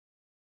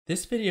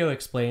This video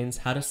explains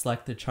how to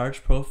select the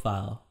charge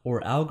profile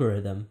or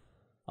algorithm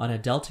on a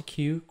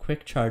Delta-Q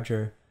QuiQ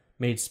Charger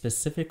made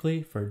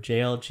specifically for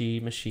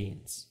JLG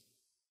machines.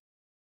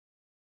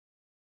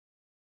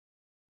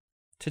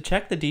 To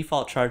check the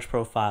default charge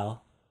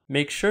profile,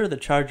 make sure the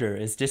charger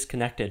is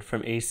disconnected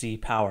from AC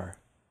power.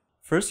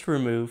 First,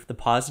 remove the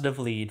positive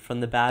lead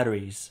from the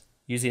batteries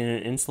using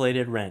an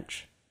insulated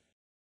wrench.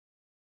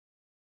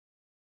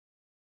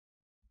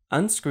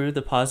 Unscrew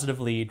the positive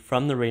lead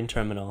from the rain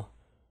terminal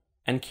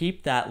and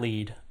keep that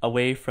lead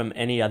away from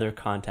any other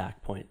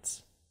contact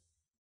points.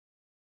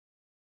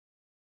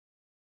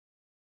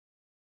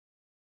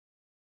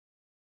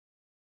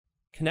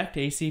 Connect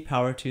AC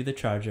power to the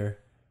charger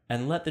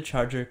and let the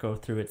charger go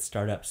through its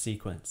startup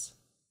sequence.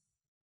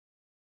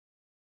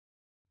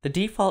 The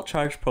default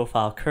charge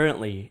profile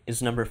currently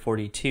is number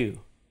 42,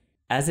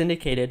 as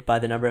indicated by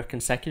the number of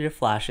consecutive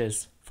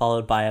flashes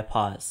followed by a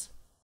pause.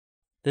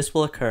 This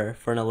will occur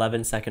for an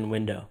 11-second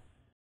window.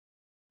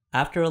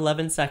 After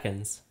 11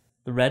 seconds,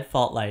 the red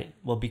fault light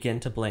will begin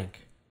to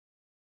blink.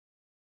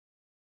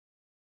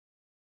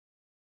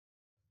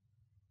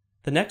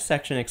 The next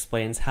section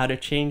explains how to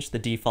change the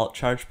default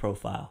charge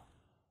profile.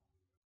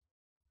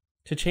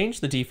 To change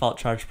the default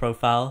charge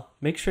profile,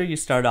 make sure you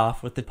start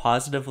off with the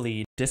positive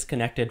lead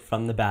disconnected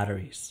from the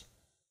batteries.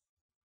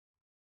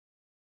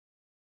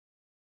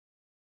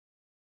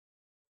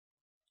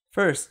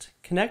 First,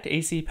 connect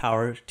AC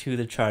power to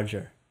the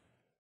charger.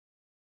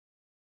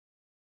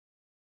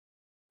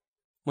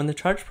 When the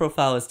charge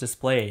profile is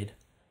displayed,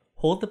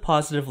 hold the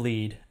positive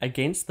lead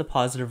against the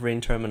positive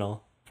rain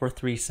terminal for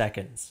 3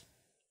 seconds.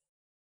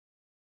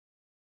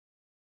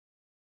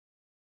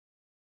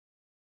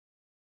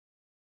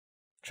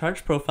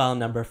 Charge profile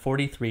number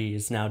 43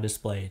 is now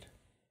displayed.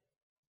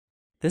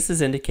 This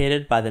is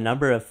indicated by the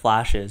number of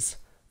flashes,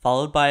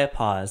 followed by a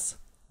pause,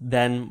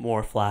 then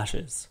more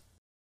flashes.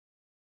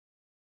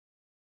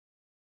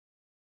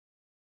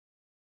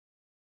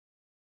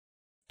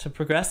 To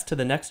progress to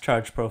the next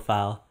charge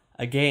profile,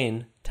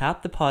 again,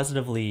 tap the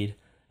positive lead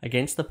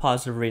against the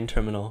positive rain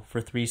terminal for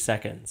 3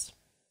 seconds.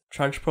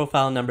 Charge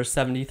profile number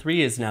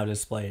 73 is now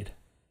displayed.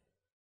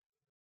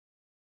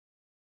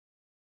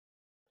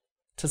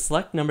 To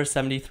select number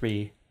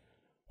 73,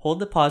 hold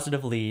the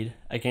positive lead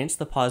against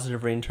the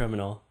positive rain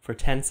terminal for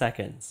 10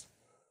 seconds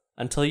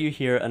until you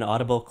hear an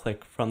audible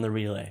click from the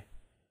relay.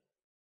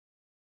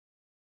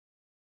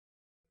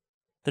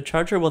 The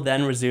charger will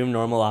then resume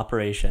normal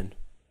operation.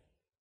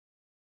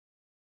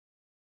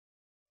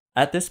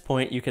 At this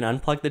point, you can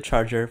unplug the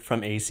charger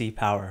from AC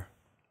power.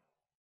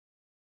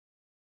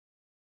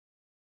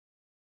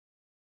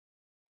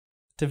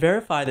 To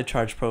verify the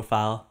charge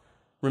profile,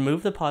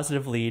 remove the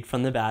positive lead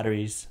from the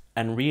batteries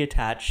and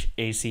reattach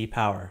AC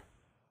power.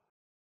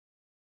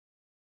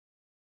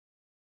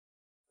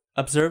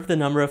 Observe the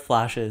number of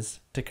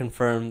flashes to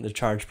confirm the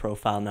charge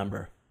profile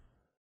number.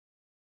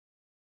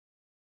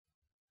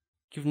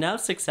 You've now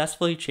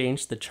successfully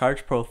changed the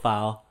charge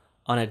profile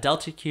on a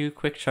Delta-Q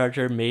QuiQ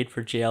Charger made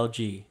for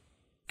JLG.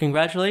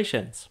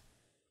 Congratulations!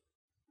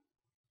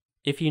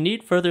 If you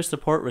need further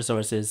support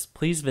resources,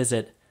 please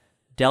visit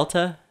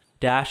Delta-Q.com.